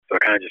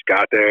kind of just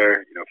got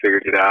there,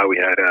 figured it out. We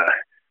had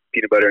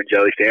peanut butter and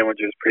jelly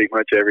sandwiches pretty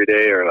much every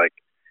day, or like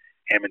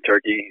ham and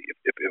turkey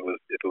if it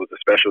was a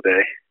special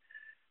day.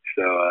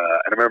 So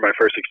and I remember my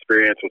first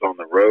experience was on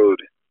the road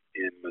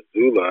in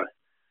Missoula,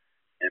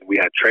 and we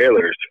had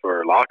trailers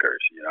for lockers.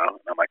 And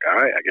I'm like,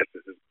 all right, I guess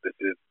this is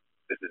it.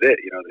 This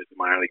is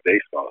minor league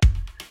baseball.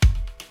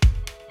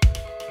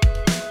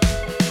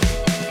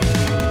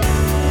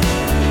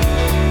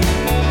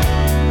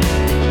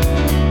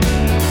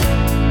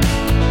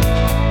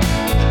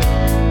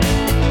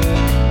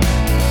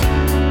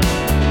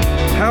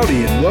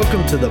 Howdy, and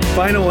welcome to the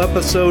final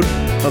episode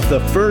of the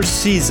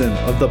first season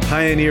of the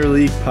Pioneer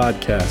League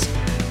podcast.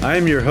 I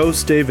am your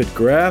host, David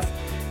Graff.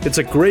 It's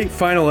a great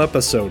final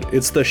episode.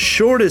 It's the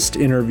shortest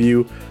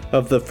interview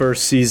of the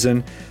first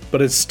season,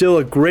 but it's still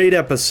a great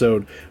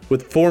episode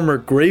with former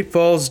Great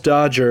Falls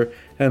Dodger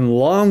and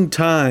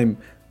longtime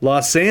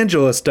Los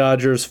Angeles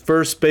Dodgers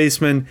first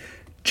baseman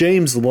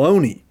James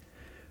Loney.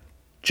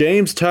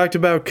 James talked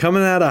about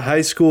coming out of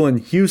high school in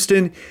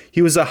Houston.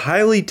 He was a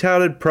highly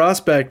touted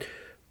prospect,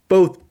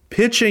 both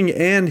pitching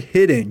and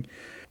hitting,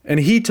 and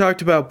he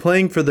talked about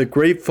playing for the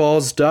Great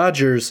Falls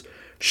Dodgers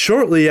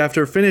shortly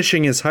after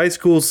finishing his high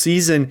school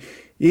season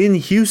in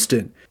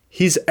Houston.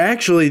 He's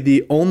actually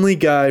the only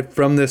guy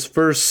from this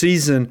first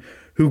season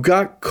who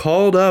got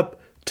called up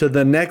to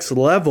the next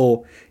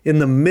level in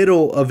the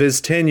middle of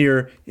his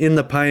tenure in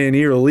the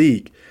Pioneer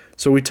League.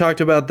 So we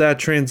talked about that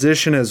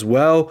transition as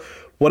well,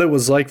 what it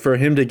was like for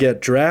him to get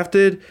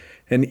drafted,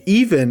 and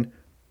even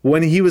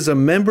when he was a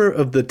member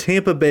of the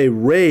Tampa Bay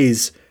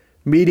Rays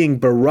meeting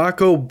Barack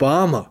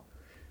Obama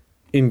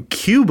in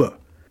Cuba.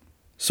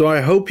 So I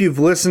hope you've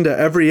listened to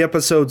every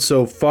episode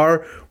so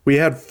far. We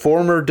had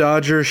former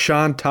Dodger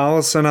Sean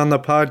Tollison on the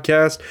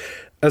podcast,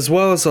 as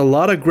well as a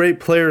lot of great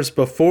players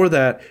before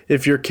that.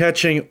 If you're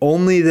catching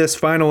only this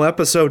final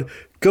episode,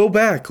 go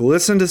back,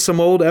 listen to some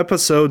old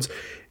episodes.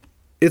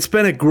 It's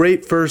been a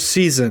great first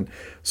season.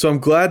 So I'm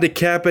glad to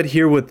cap it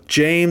here with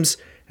James.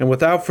 And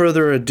without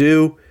further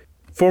ado,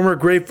 former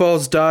Great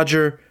Falls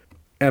Dodger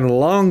and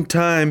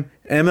longtime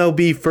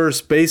MLB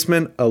first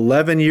baseman,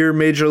 11-year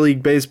Major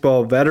League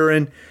Baseball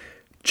veteran,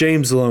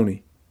 James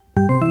Loney.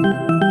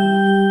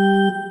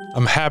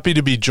 I'm happy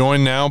to be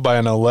joined now by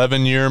an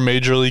 11-year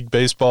Major League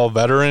Baseball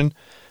veteran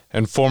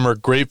and former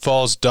Great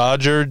Falls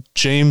Dodger,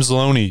 James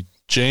Loney.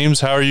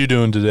 James, how are you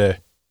doing today?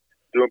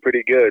 Doing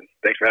pretty good.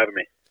 Thanks for having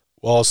me.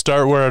 Well, I'll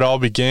start where it all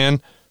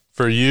began.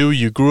 For you,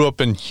 you grew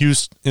up in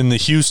the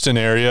Houston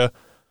area.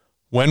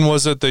 When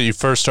was it that you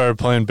first started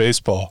playing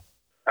baseball?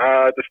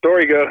 The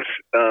story goes,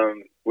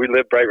 we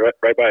lived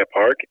right by a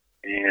park,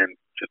 and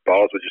just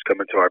balls would just come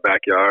into our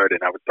backyard,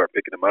 and I would start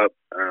picking them up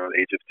at the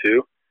age of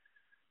 2.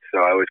 So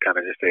I always kind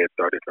of just say it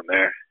started from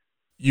there.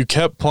 You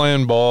kept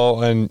playing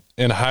ball, and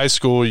in high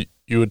school,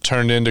 you had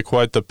turned into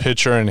quite the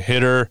pitcher and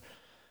hitter.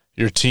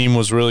 Your team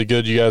was really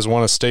good. You guys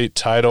won a state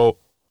title.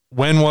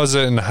 When was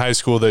it in high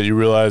school that you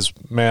realized,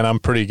 man, I'm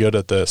pretty good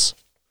at this?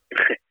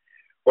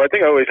 Well, I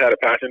think I always had a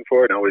passion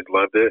for it and always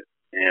loved it,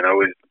 and I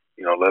always,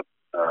 loved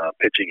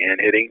pitching and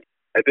hitting.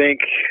 I think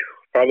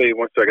probably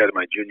once I got to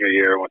my junior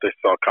year, once I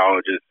saw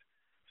colleges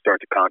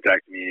start to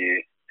contact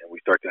me and we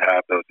start to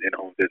have those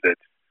in-home visits,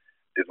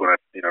 is when I,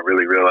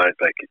 really realized,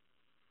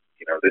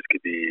 this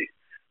could be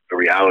a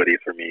reality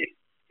for me,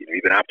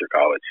 even after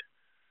college.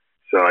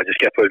 So I just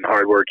kept putting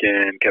hard work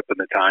in, kept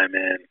putting the time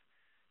in,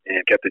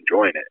 and kept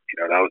enjoying it.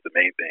 That was the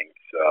main thing.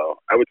 So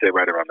I would say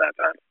right around that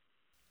time.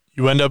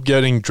 You end up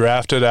getting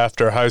drafted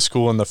after high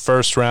school in the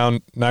first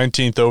round,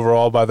 19th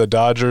overall by the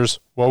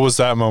Dodgers. What was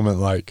that moment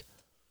like?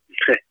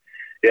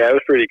 Yeah, it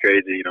was pretty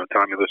crazy.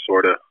 Tommy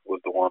Lasorda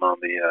was the one on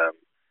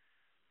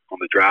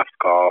the draft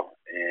call,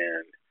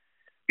 and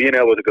being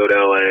able to go to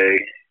LA,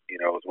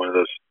 was one of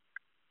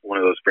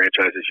those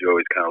franchises you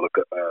always kind of look,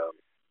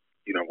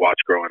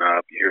 watch growing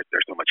up. You hear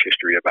there's so much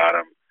history about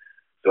them,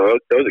 so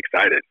I was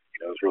excited.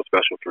 It was real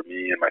special for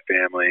me and my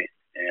family,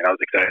 and I was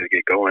excited to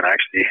get going. I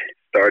actually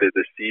started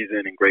the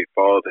season in Great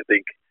Falls, I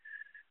think,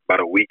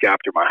 about a week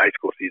after my high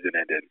school season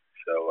ended.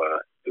 So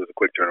it was a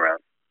quick turnaround.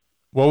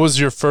 What was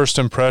your first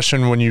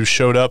impression when you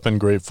showed up in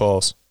Great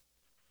Falls?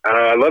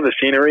 I love the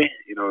scenery,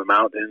 the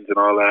mountains and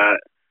all that.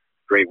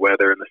 Great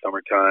weather in the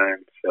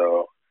summertime.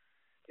 So,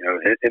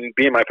 and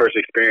being my first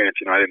experience,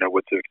 I didn't know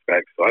what to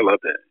expect. So I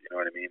loved it. You know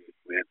what I mean?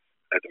 We had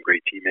some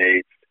great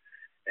teammates,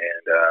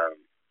 and,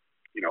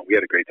 we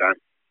had a great time.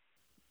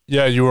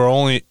 Yeah, you were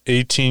only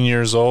 18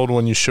 years old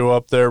when you show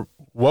up there.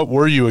 What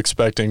were you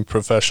expecting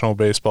professional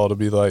baseball to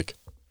be like?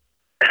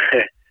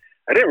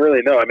 I didn't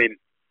really know. I mean,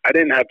 I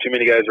didn't have too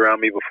many guys around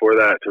me before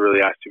that to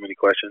really ask too many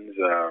questions.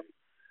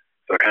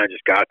 So I kind of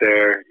just got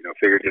there,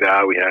 figured it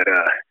out. We had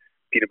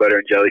peanut butter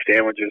and jelly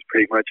sandwiches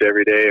pretty much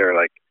every day, or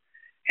like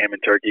ham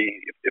and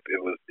turkey if it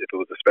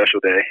was a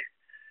special day.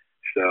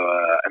 So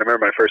and I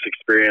remember my first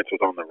experience was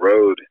on the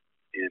road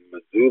in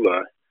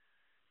Missoula,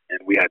 and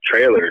we had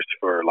trailers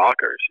for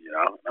lockers. And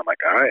I'm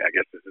like, all right, I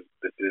guess this is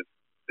it.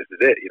 This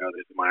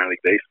is minor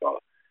league baseball.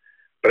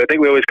 But I think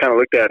we always kind of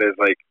looked at it as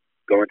like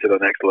going to the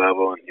next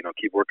level and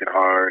keep working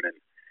hard. And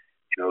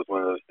it was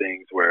one of those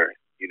things where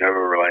You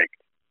never were like,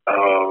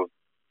 oh,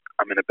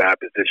 I'm in a bad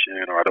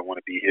position or I don't want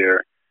to be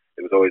here.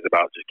 It was always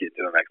about just getting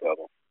to the next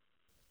level.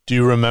 Do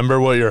you remember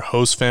what your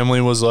host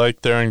family was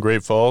like there in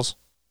Great Falls?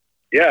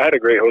 Yeah, I had a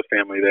great host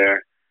family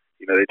there.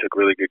 They took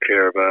really good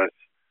care of us.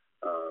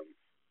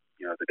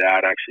 The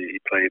dad actually, he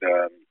played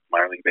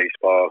minor league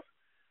baseball,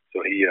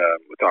 so he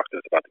would talk to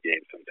us about the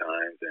game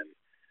sometimes.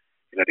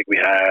 And I think we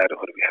had,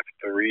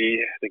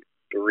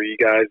 three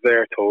guys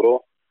there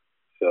total.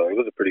 So it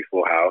was a pretty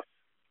full house,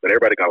 but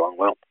everybody got along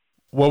well.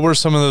 What were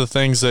some of the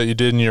things that you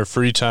did in your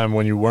free time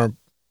when you weren't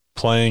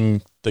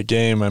playing the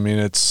game? I mean,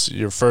 it's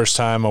your first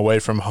time away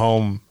from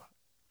home.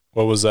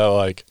 What was that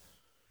like?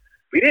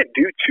 We didn't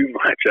do too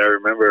much. I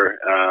remember,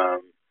 I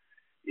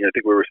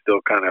think we were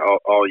still kind of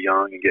all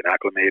young and getting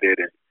acclimated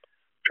and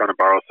trying to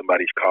borrow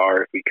somebody's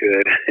car if we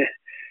could.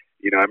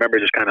 I remember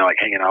just kind of like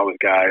hanging out with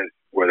guys,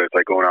 whether it's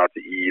like going out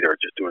to eat or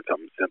just doing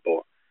something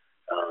simple.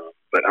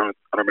 But I don't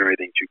remember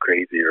anything too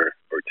crazy or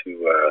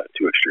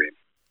too extreme.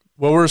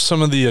 What were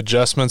some of the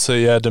adjustments that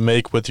you had to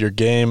make with your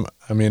game?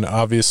 I mean,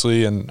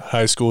 obviously in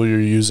high school you're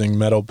using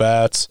metal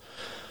bats,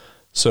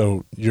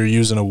 so you're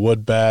using a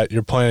wood bat.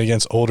 You're playing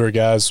against older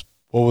guys.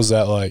 What was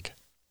that like?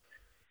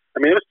 I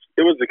mean,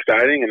 it was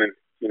exciting, and then,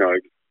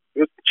 it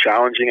was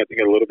challenging, I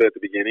think, a little bit at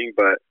the beginning.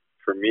 But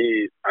for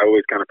me, I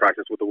always kind of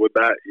practiced with a wood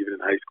bat, even in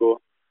high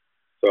school.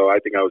 So I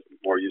think I was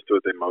more used to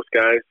it than most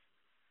guys.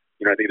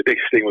 I think the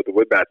biggest thing with the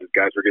wood bats is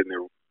guys were getting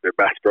their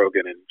bats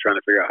broken and trying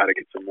to figure out how to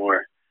get some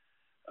more.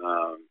 So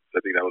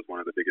I think that was one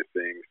of the biggest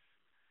things.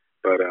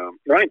 But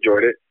I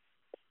enjoyed it.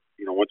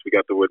 Once we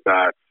got the wood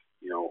bats,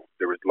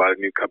 there was a lot of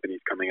new companies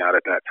coming out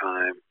at that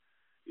time.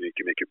 You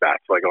can make your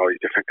bats like all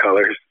these different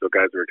colors, so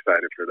guys were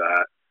excited for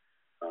that.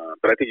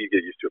 But I think you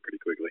get used to it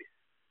pretty quickly.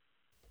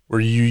 Were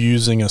you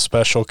using a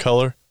special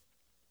color?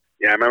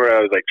 Yeah, I remember I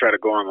was like trying to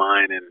go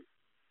online and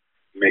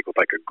make with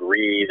like a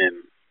green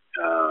and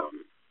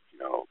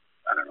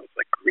I don't know, it's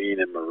like green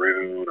and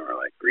maroon or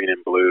like green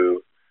and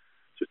blue.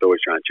 Just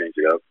always trying to change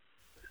it up.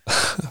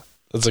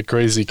 That's a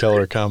crazy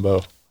color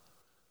combo.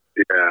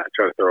 Yeah,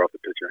 try to throw off the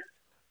pitcher.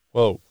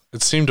 Well,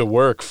 it seemed to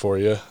work for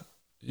you.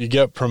 You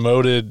get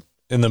promoted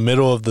in the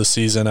middle of the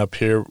season up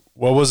here.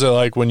 What was it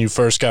like when you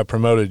first got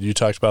promoted? You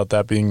talked about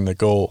that being the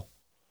goal.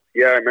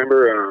 Yeah, I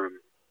remember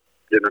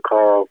getting a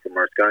call from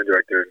our scouting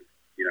director.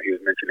 He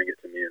was mentioning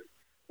it to me and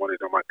wanted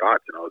to know my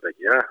thoughts. And I was like,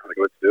 yeah,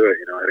 let's do it.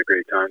 I had a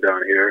great time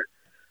down here.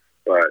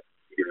 But,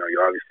 you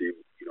obviously,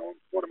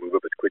 want to move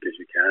up as quick as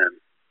you can.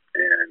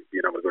 And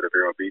being able to go to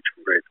Vero Beach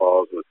from Great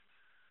Falls was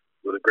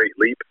a great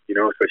leap,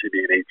 especially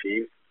being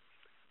 18.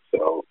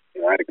 So,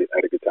 I had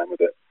a good time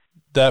with it.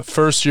 That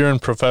first year in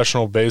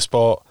professional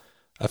baseball,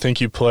 I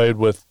think you played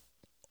with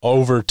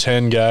over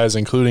 10 guys,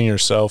 including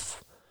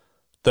yourself,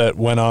 that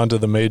went on to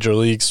the major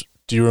leagues.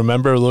 Do you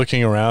remember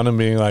looking around and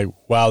being like,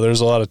 wow,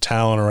 there's a lot of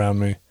talent around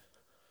me?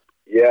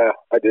 Yeah,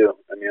 I do.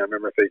 I mean, I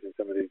remember facing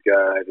some of these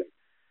guys, and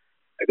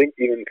I think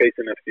even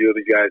facing a few of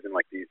these guys in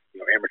like these,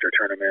 amateur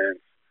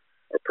tournaments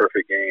or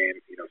perfect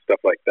games, stuff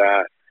like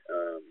that,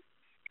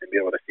 and be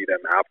able to see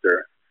them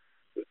after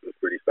was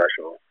pretty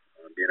special.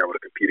 Being able to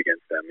compete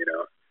against them, and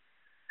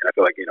I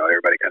feel like,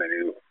 everybody kind of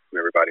knew who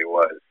everybody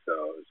was. So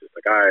it was just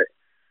like, all right,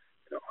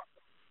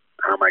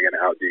 how am I going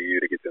to outdo you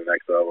to get to the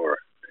next level? Or,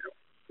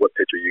 what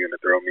pitch are you going to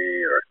throw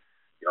me? Or,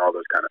 all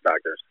those kind of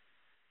factors.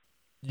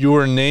 You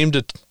were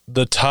named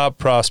the top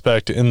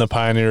prospect in the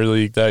Pioneer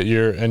League that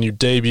year, and you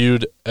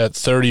debuted at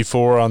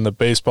 34 on the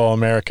Baseball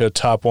America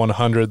Top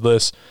 100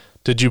 list.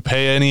 Did you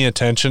pay any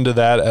attention to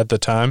that at the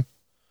time?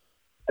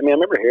 I mean, I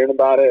remember hearing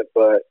about it,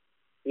 but,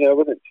 it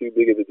wasn't too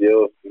big of a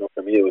deal.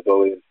 For me, it was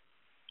always,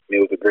 it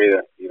was a great, I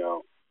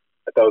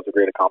thought it was a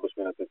great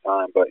accomplishment at the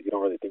time, but you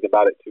don't really think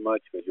about it too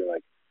much because you're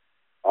like,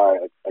 all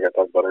right, like I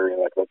talked about earlier,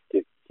 like let's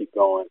keep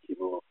going, keep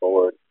moving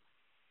forward.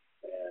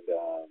 And,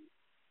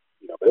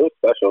 but it was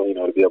special,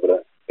 to be able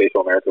to,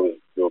 Baseball America was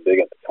real big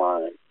at the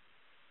time,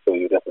 so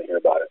you definitely hear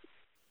about it.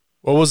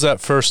 What was that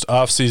first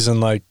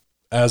off-season like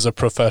as a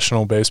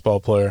professional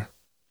baseball player?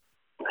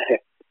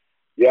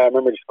 Yeah, I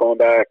remember just going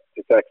back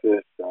to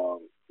Texas,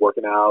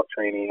 working out,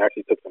 training. I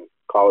actually took some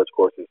college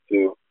courses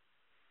too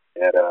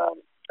at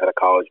a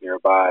college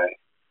nearby.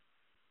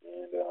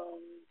 And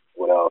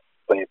what else?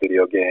 Playing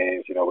video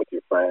games, with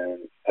your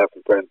friends. Have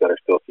some friends that are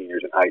still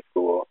seniors in high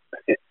school.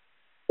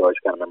 So I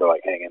just kind of remember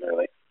like hanging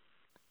early.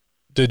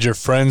 Did your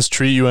friends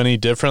treat you any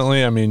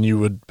differently? I mean,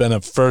 you had been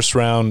a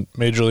first-round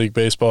Major League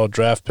Baseball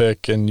draft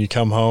pick, and you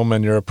come home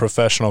and you're a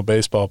professional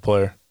baseball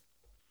player.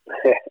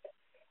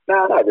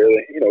 No, not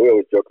really. We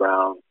always joke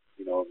around,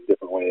 in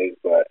different ways,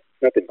 but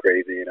nothing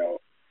crazy,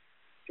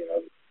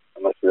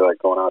 unless we're like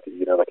going out to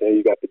eat, like, hey,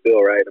 you got the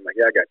bill, right? I'm like,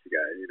 yeah, I got you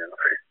guys,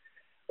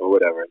 or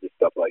whatever, just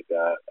stuff like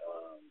that.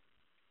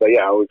 But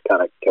yeah, I always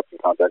kind of kept in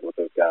contact with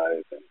those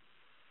guys, and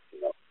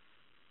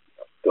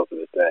still to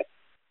this day.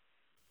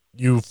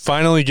 You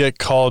finally get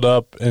called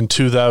up in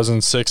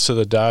 2006 to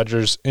the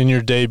Dodgers. In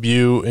your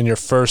debut, in your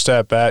first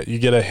at-bat, you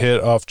get a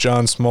hit off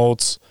John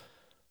Smoltz.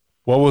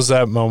 What was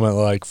that moment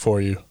like for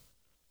you?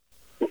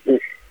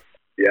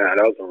 Yeah,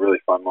 that was a really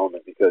fun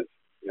moment because,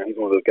 he's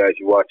one of those guys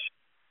you watch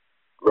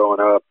growing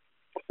up,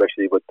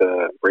 especially with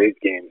the Braves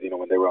games,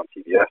 when they were on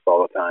TBS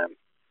all the time.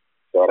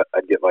 So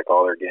I'd get like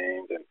all their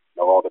games and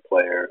know all the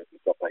players and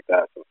stuff like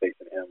that. So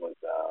facing him was,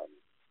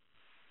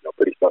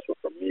 pretty special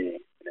for me.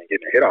 And then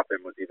getting a hit off him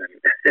was even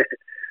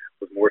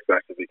was more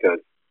special because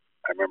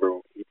I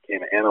remember he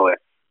became an analyst,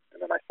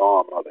 and then I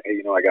saw him and I was like,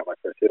 hey, I got my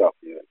first hit off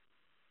you. And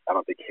I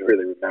don't think he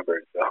really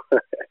remembered. So,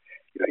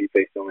 he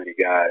faced so many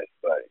guys,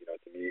 but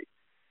to me,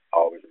 I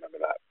always remember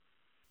that.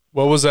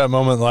 What was that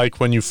moment like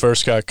when you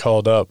first got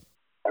called up?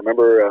 I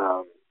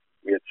remember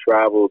we had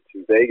traveled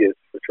to Vegas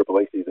for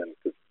AAA season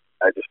because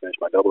I just finished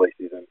my AA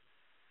season,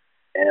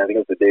 and I think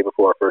it was the day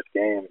before our first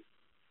game.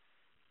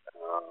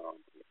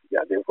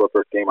 The day before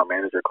our first game, our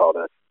manager called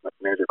us. My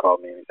manager called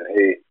me and he said,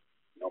 "Hey,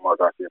 Nomar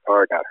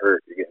Garcia-Parra got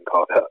hurt. You're getting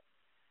called up."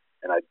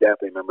 And I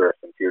definitely remember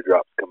some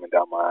teardrops coming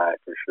down my eye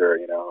for sure.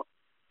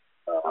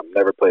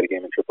 Never played a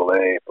game in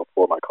AAA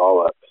before my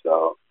call up,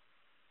 so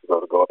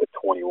to go up at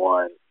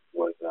 21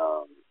 was,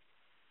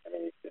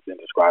 it's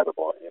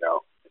indescribable.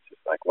 It's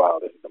just like, wow,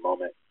 this is the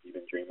moment you've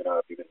been dreaming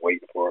of, you've been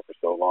waiting for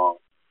so long.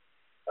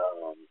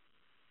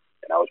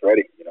 And I was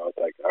ready. It's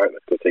like, all right,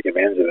 let's go take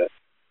advantage of this.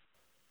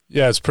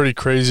 Yeah, it's pretty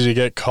crazy to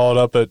get called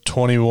up at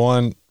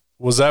 21.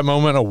 Was that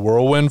moment a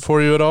whirlwind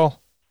for you at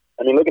all?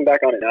 Looking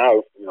back on it now,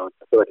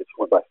 I feel like it just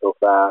went by so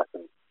fast,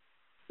 and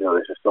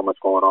there's just so much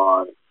going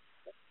on,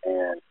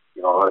 and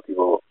a lot of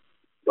people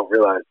don't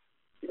realize,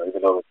 even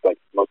though it's like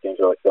most games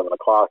are like 7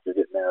 o'clock, you're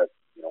getting there at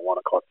 1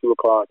 o'clock, 2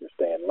 o'clock, you're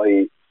staying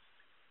late,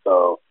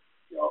 so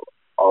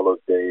all those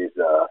days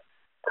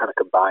kind of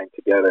combined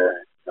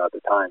together at the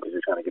time because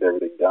you're trying to get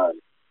everything done.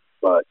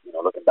 But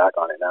looking back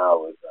on it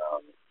now, it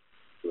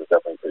was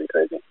definitely pretty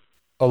crazy.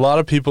 A lot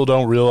of people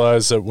don't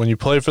realize that when you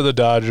play for the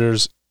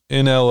Dodgers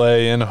in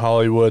LA, in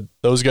Hollywood,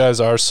 those guys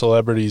are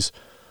celebrities.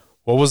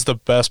 What was the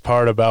best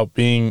part about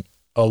being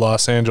a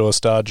Los Angeles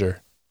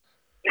Dodger?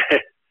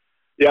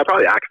 Yeah,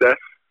 probably access.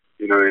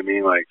 You know what I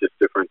mean? Like just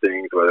different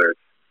things, whether it's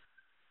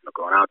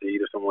going out to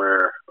eat or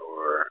somewhere,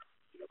 or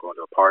going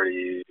to a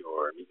party,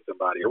 or meeting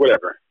somebody, or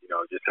whatever.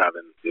 Just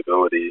having the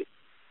ability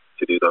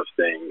to do those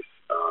things.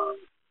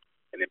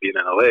 And then being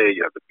in LA,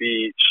 you have the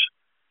beach.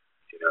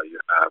 You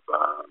have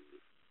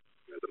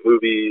the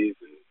movies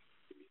and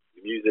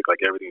the music. Like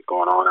everything's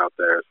going on out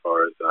there as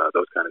far as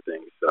those kind of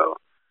things. So,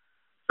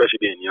 especially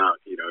being young,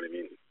 you know what I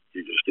mean?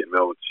 You're just getting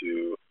able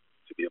to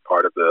be a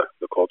part of the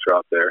culture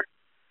out there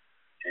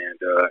and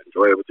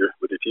enjoy it with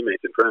your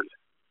teammates and friends.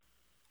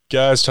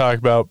 Guys talk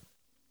about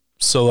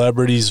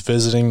celebrities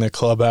visiting the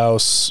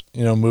clubhouse,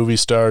 movie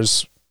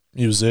stars,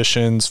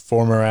 musicians,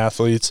 former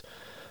athletes.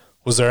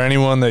 Was there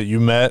anyone that you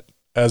met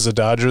as a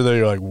Dodger that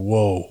you're like,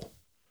 whoa?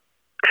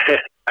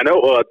 I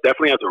know,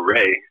 definitely as a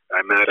Ray.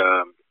 I met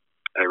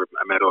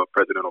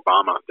President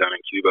Obama down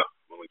in Cuba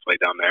when we played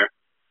down there.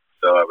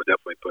 So I would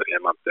definitely put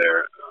him up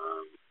there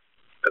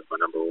as my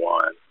number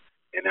one.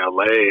 In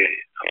LA,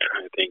 I'm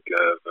trying to think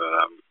of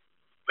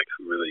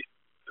who really.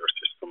 There was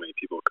just so many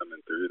people coming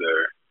through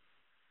there.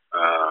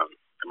 I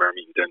remember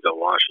meeting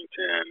Denzel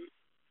Washington.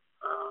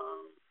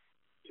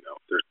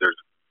 There's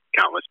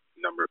countless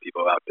number of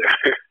people out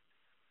there.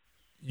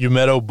 You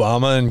met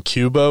Obama in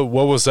Cuba.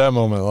 What was that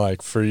moment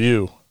like for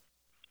you?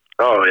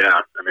 Oh yeah,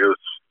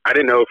 I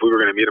didn't know if we were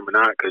going to meet him or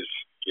not because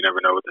you never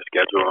know with the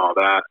schedule and all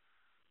that.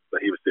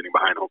 But he was sitting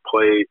behind home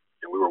plate,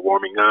 and we were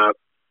warming up,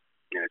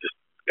 and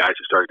guys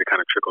just started to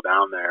kind of trickle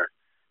down there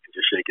and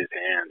just shake his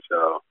hand.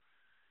 So,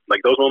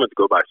 like those moments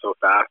go by so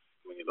fast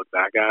when you look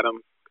back at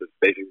them because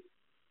basically,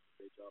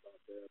 great job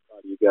out there,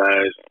 proud of you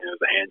guys. And it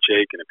was a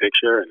handshake and a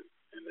picture, and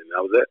then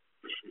that was it.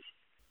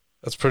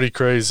 That's pretty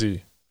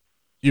crazy.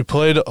 You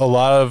played a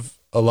lot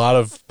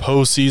of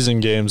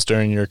postseason games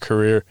during your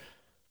career.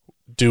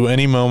 Do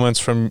any moments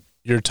from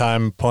your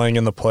time playing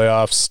in the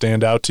playoffs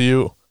stand out to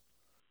you?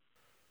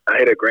 I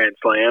hit a grand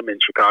slam in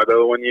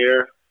Chicago one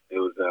year. It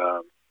was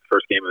the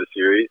first game of the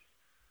series,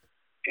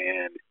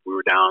 and we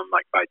were down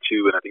by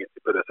 2, and I think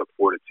it put us up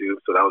 4-2.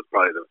 So that was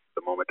probably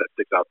the moment that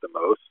sticks out the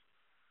most.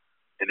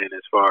 And then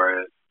as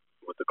far as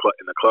with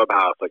in the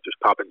clubhouse, just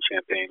popping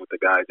champagne with the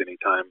guys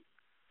anytime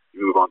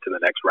you move on to the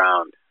next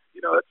round,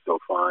 that's so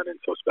fun and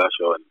so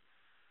special. And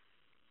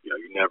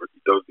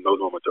those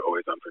moments are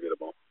always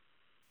unforgettable.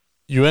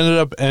 You ended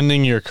up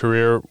ending your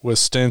career with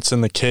stints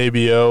in the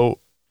KBO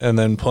and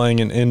then playing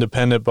in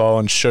independent ball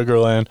in Sugar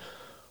Land.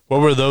 What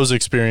were those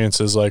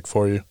experiences like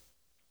for you?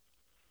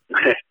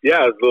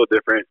 Yeah, it was a little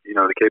different. The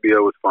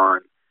KBO was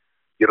fun.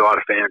 You get a lot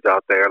of fans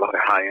out there, a lot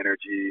of high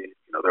energy.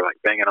 They're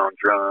banging on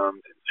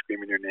drums and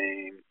screaming your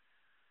name.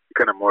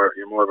 You're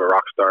more of a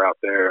rock star out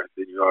there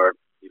than you are,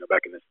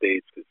 back in the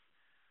States because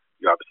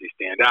you obviously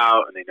stand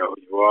out and they know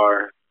who you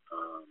are.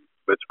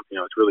 But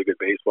it's really good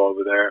baseball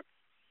over there.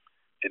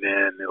 And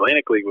then the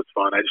Atlantic League was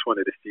fun. I just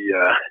wanted to see.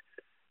 I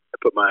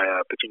put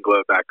my pitching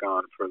glove back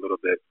on for a little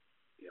bit.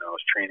 I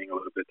was training a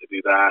little bit to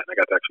do that, and I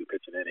got to actually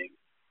pitch an inning.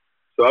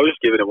 So I was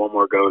just giving it one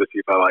more go to see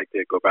if I liked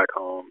it, go back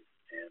home,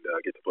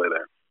 and get to play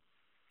there.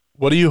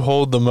 What do you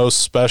hold the most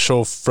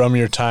special from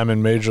your time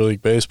in Major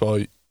League Baseball?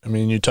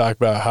 You talk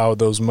about how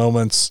those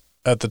moments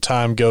at the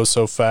time go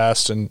so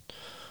fast, and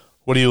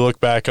What do you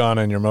look back on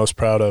and you're most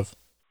proud of?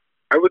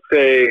 I would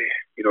say,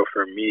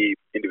 for me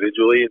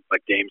individually,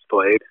 like games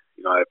played,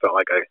 I felt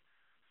like I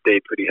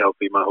stayed pretty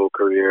healthy my whole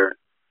career,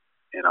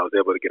 and I was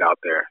able to get out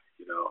there.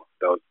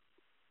 That was,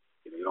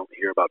 you don't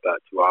hear about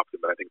that too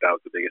often, but I think that was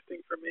the biggest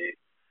thing for me.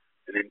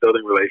 And then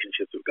building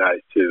relationships with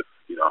guys too,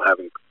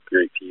 having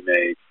great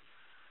teammates,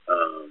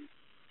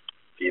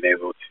 being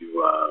able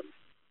to,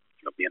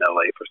 be in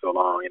LA for so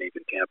long and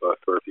even Tampa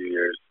for a few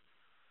years.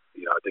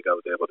 I think I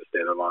was able to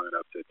stay there long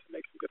enough to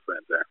make some good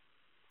friends there.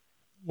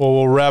 Well,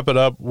 we'll wrap it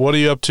up. What are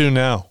you up to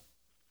now?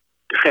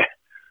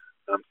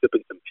 I'm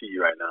sipping some tea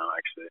right now,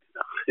 actually.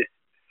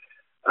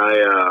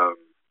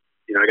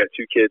 I got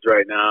 2 kids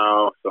right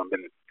now, so I've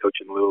been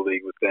coaching Little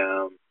League with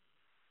them,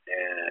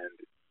 and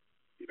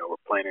we're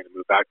planning to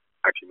move back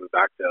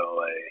to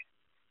LA.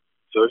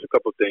 So there's a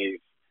couple things.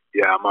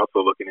 Yeah, I'm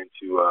also looking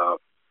into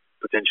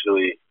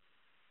potentially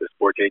the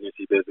sports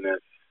agency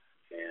business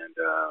and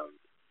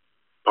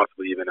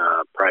possibly even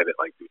a private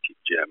boutique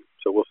gym.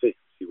 So we'll see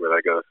where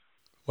that goes.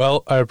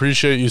 Well, I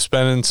appreciate you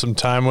spending some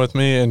time with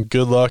me, and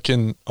good luck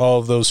in all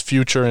of those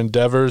future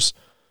endeavors.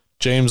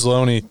 James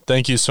Loney,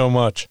 thank you so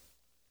much.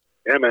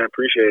 Yeah, man, I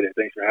appreciate it.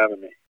 Thanks for having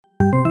me.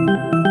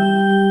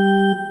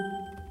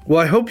 Well,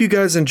 I hope you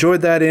guys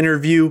enjoyed that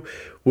interview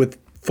with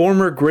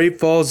former Great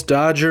Falls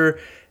Dodger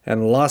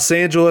and Los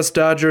Angeles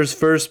Dodgers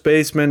first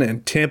baseman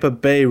and Tampa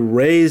Bay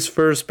Rays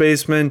first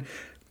baseman,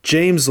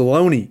 James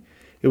Loney.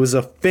 It was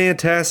a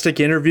fantastic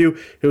interview.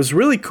 It was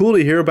really cool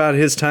to hear about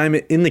his time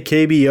in the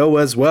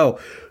KBO as well.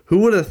 Who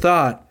would have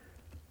thought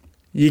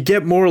you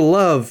get more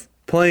love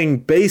playing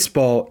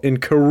baseball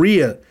in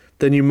Korea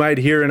than you might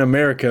here in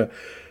America?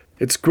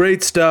 It's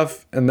great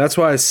stuff, and that's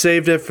why I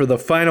saved it for the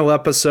final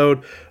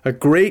episode. A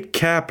great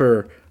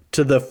capper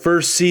to the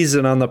first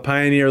season on the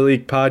Pioneer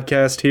League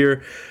podcast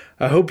here.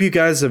 I hope you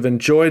guys have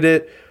enjoyed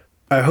it.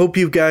 I hope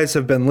you guys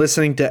have been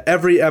listening to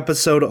every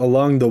episode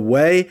along the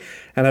way,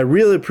 and I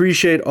really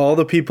appreciate all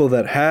the people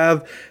that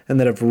have and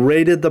that have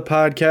rated the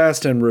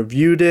podcast and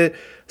reviewed it.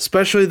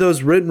 Especially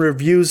those written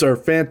reviews are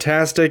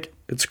fantastic.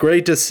 It's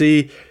great to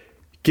see.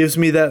 Gives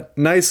me that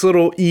nice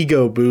little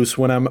ego boost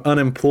when I'm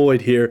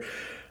unemployed here.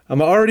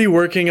 I'm already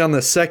working on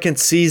the second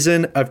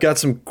season. I've got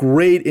some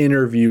great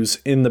interviews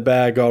in the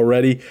bag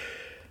already.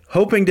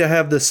 Hoping to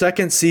have the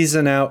second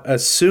season out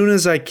as soon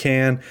as I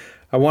can.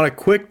 I want a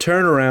quick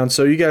turnaround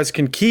so you guys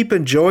can keep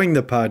enjoying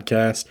the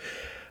podcast.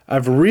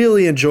 I've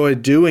really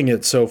enjoyed doing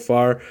it so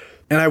far,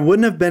 and I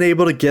wouldn't have been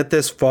able to get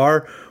this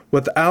far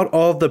without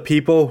all of the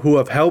people who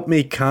have helped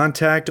me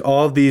contact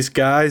all of these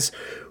guys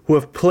who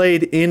have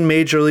played in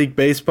Major League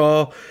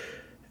Baseball,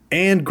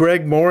 and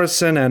Greg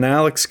Morrison and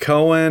Alex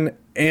Cohen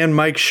and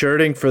Mike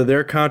Scherting for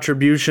their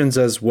contributions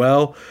as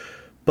well.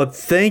 But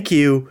thank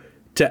you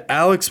to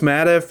Alex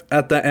Madoff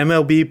at the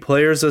MLB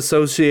Players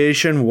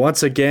Association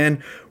once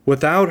again.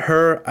 Without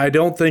her, I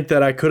don't think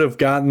that I could have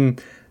gotten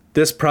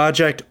this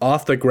project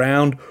off the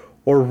ground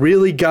or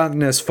really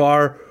gotten as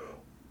far,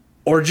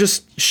 or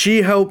just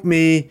she helped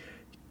me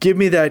give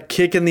me that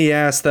kick in the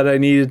ass that I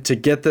needed to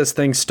get this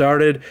thing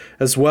started,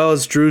 as well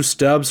as Drew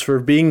Stubbs for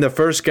being the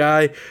first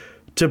guy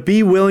to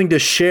be willing to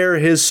share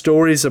his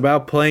stories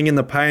about playing in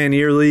the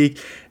Pioneer League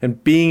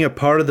and being a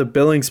part of the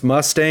Billings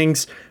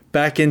Mustangs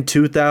back in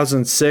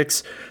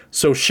 2006.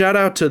 So shout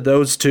out to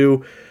those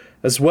two,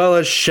 as well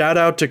as shout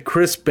out to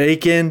Chris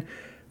Bacon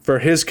for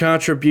his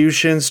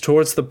contributions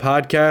towards the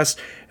podcast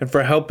and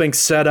for helping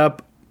set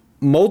up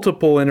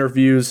multiple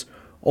interviews,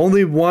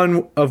 only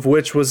one of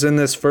which was in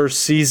this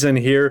first season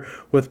here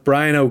with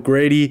Brian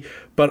O'Grady,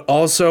 but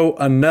also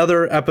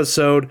another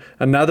episode,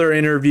 another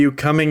interview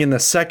coming in the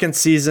second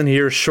season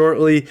here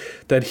shortly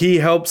that he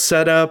helped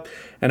set up,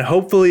 and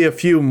hopefully a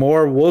few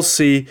more, we'll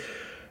see,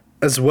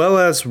 as well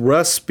as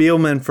Russ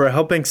Spielman for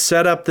helping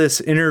set up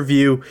this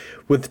interview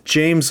with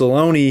James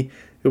Loney.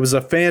 It was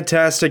a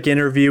fantastic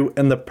interview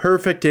and the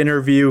perfect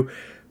interview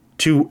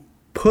to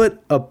put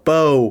a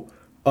bow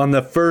on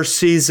the first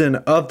season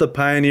of the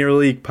Pioneer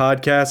League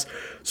podcast.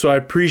 So I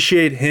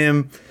appreciate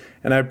him,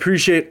 and I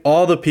appreciate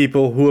all the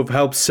people who have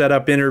helped set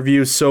up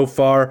interviews so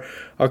far.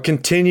 I'll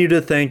continue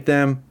to thank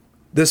them.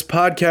 This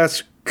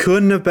podcast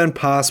couldn't have been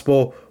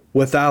possible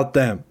without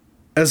them.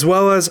 As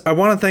well as I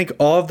want to thank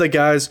all of the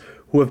guys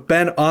who have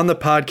been on the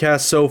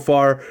podcast so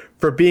far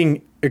for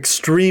being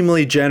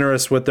extremely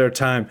generous with their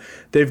time.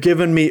 They've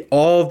given me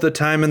all of the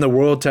time in the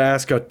world to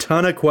ask a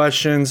ton of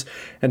questions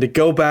and to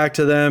go back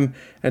to them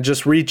and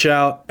just reach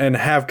out and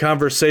have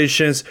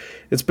conversations.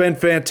 It's been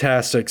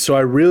fantastic. So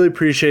I really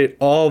appreciate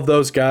all of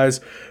those guys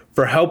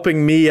for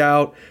helping me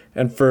out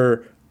and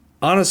for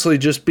honestly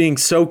just being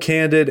so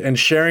candid and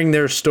sharing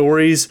their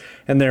stories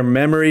and their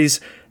memories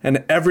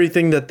and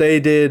everything that they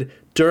did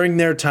during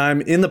their time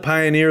in the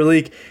Pioneer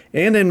League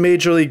and in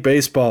Major League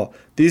Baseball.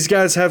 These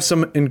guys have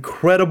some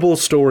incredible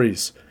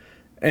stories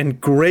and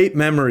great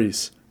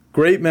memories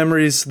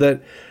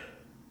that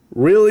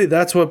really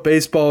that's what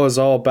baseball is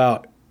all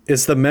about.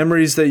 It's the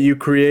memories that you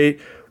create,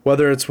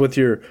 whether it's with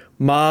your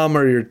mom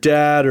or your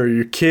dad or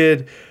your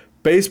kid.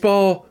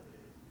 Baseball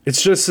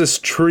it's just this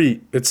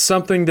treat. It's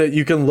something that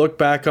you can look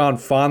back on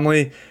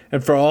fondly.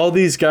 And for all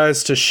these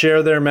guys to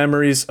share their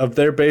memories of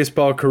their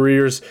baseball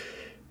careers,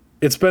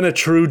 it's been a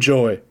true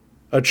joy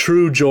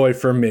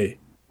for me.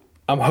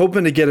 I'm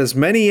hoping to get as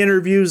many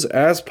interviews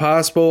as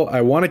possible.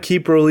 I want to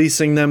keep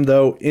releasing them,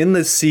 though, in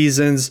the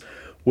seasons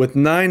with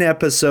 9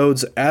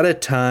 episodes at a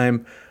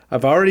time.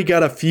 I've already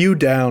got a few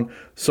down,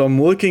 so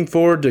I'm looking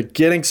forward to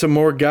getting some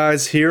more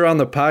guys here on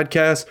the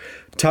podcast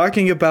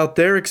talking about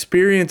their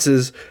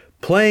experiences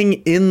playing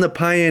in the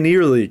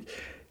Pioneer League.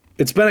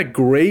 It's been a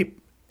great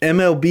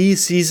MLB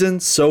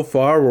season so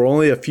far. We're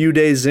only a few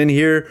days in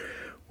here.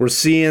 We're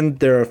seeing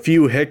there are a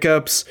few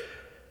hiccups.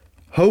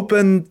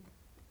 Hoping,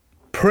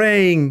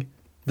 praying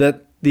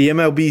that the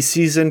MLB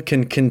season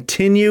can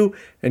continue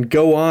and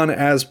go on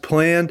as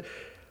planned.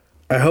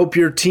 I hope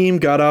your team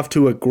got off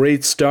to a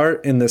great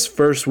start in this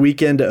first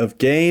weekend of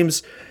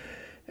games.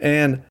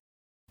 And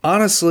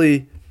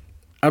honestly,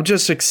 I'm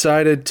just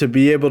excited to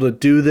be able to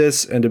do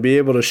this and to be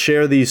able to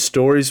share these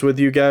stories with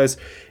you guys.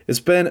 It's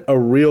been a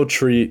real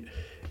treat.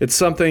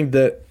 It's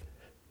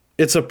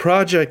it's a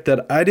project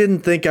that I didn't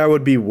think I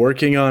would be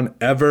working on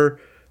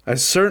ever. I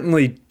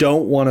certainly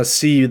don't want to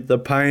see the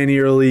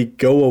Pioneer League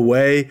go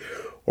away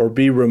or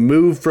be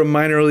removed from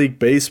minor league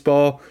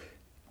baseball.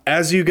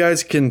 As you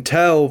guys can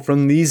tell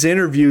from these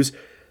interviews,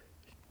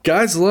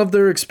 guys love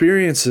their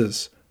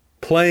experiences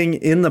playing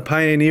in the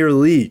Pioneer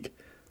League.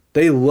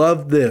 They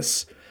love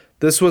this.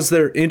 This was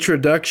their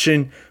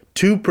introduction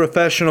to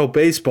professional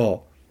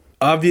baseball.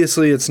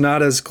 Obviously, it's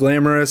not as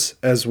glamorous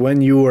as when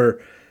you were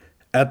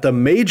at the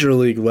major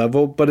league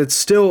level, but it's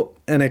still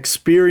an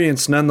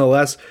experience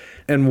nonetheless,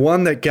 and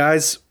one that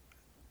guys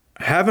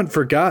haven't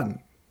forgotten.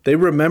 They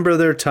remember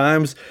their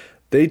times.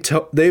 They've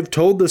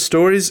told the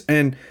stories,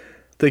 and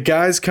the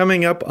guys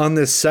coming up on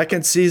this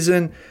second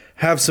season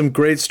have some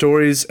great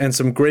stories and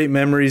some great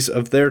memories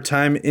of their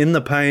time in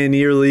the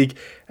Pioneer League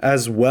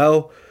as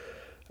well.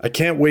 I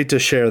can't wait to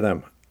share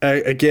them.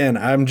 Again,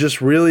 I'm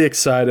just really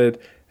excited,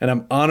 and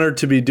I'm honored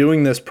to be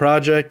doing this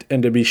project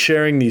and to be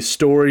sharing these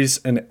stories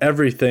and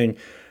everything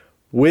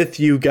with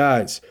you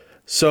guys.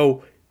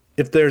 So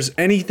if there's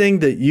anything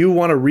that you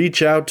want to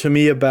reach out to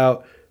me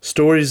about,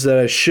 stories that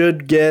I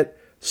should get,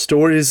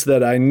 stories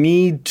that I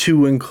need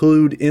to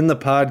include in the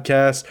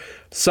podcast,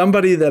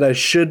 somebody that I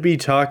should be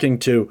talking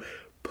to,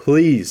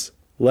 please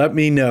let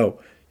me know.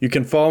 You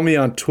can follow me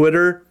on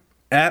Twitter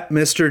at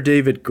Mr.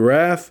 David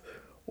Graff,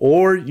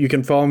 or you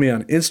can follow me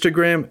on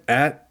Instagram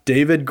at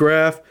David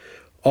Graff.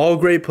 All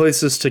great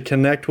places to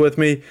connect with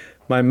me.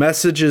 My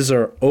messages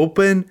are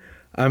open.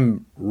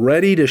 I'm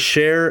ready to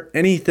share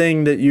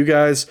anything that you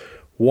guys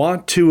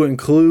want to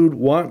include,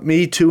 want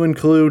me to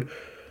include,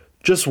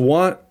 just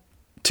want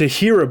to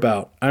hear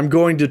about. I'm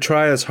going to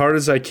try as hard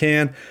as I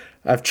can.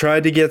 I've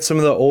tried to get some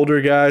of the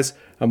older guys.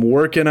 I'm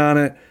working on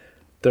it.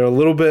 They're a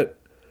little bit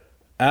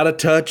out of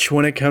touch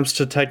when it comes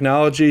to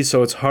technology,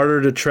 so it's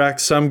harder to track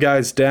some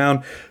guys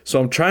down. So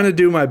I'm trying to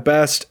do my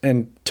best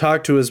and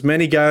talk to as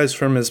many guys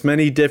from as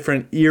many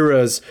different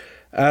eras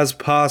as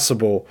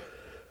possible.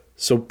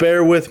 So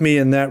bear with me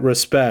in that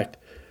respect.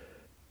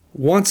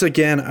 Once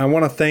again, I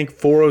want to thank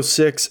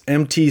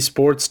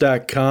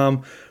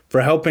 406mtsports.com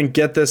for helping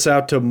get this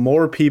out to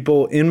more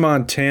people in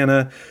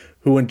Montana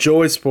who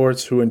enjoy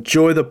sports, who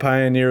enjoy the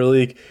Pioneer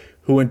League,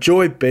 who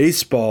enjoy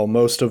baseball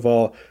most of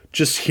all.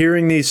 Just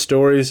hearing these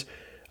stories,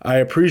 I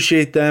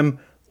appreciate them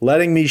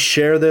letting me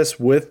share this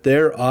with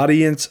their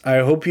audience. I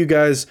hope you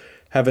guys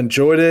have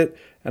enjoyed it,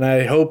 and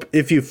I hope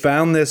if you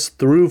found this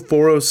through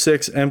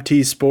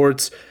 406MT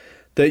Sports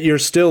that you're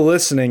still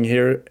listening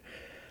here.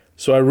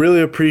 So I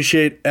really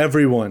appreciate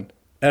everyone.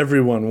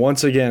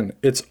 Once again,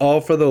 it's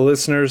all for the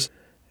listeners.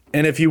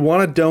 And if you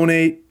want to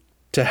donate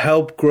to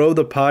help grow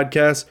the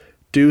podcast,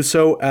 do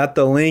so at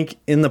the link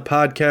in the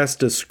podcast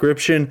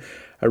description.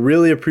 I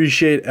really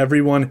appreciate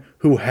everyone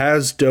who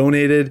has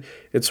donated.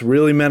 It's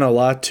really meant a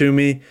lot to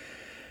me.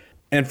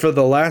 And for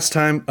the last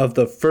time of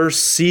the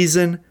first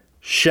season,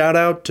 shout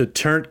out to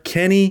Turnt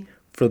Kenny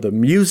for the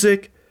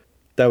music.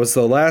 That was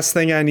the last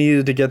thing I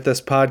needed to get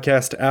this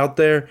podcast out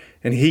there,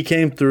 and he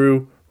came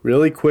through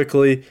really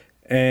quickly.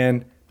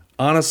 And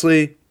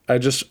honestly,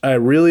 I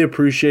really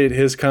appreciate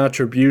his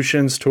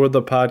contributions toward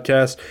the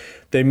podcast.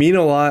 They mean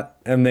a lot,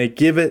 and they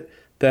give it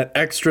that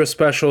extra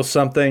special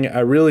something.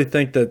 I really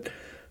think that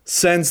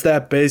sends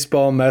that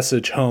baseball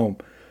message home.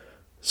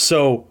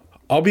 So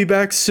I'll be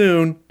back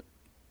soon.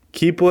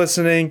 Keep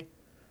listening.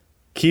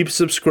 Keep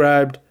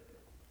subscribed.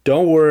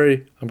 Don't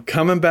worry, I'm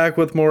coming back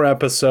with more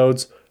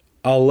episodes.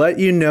 I'll let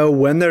you know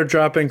when they're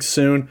dropping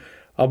soon.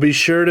 I'll be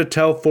sure to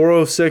tell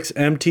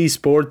 406MT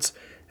Sports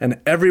and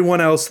everyone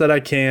else that I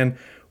can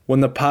when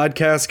the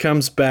podcast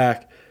comes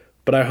back.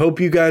 But I hope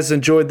you guys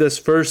enjoyed this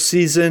first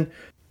season.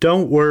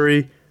 Don't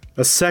worry,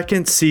 a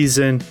second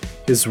season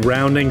is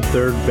rounding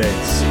third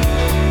base.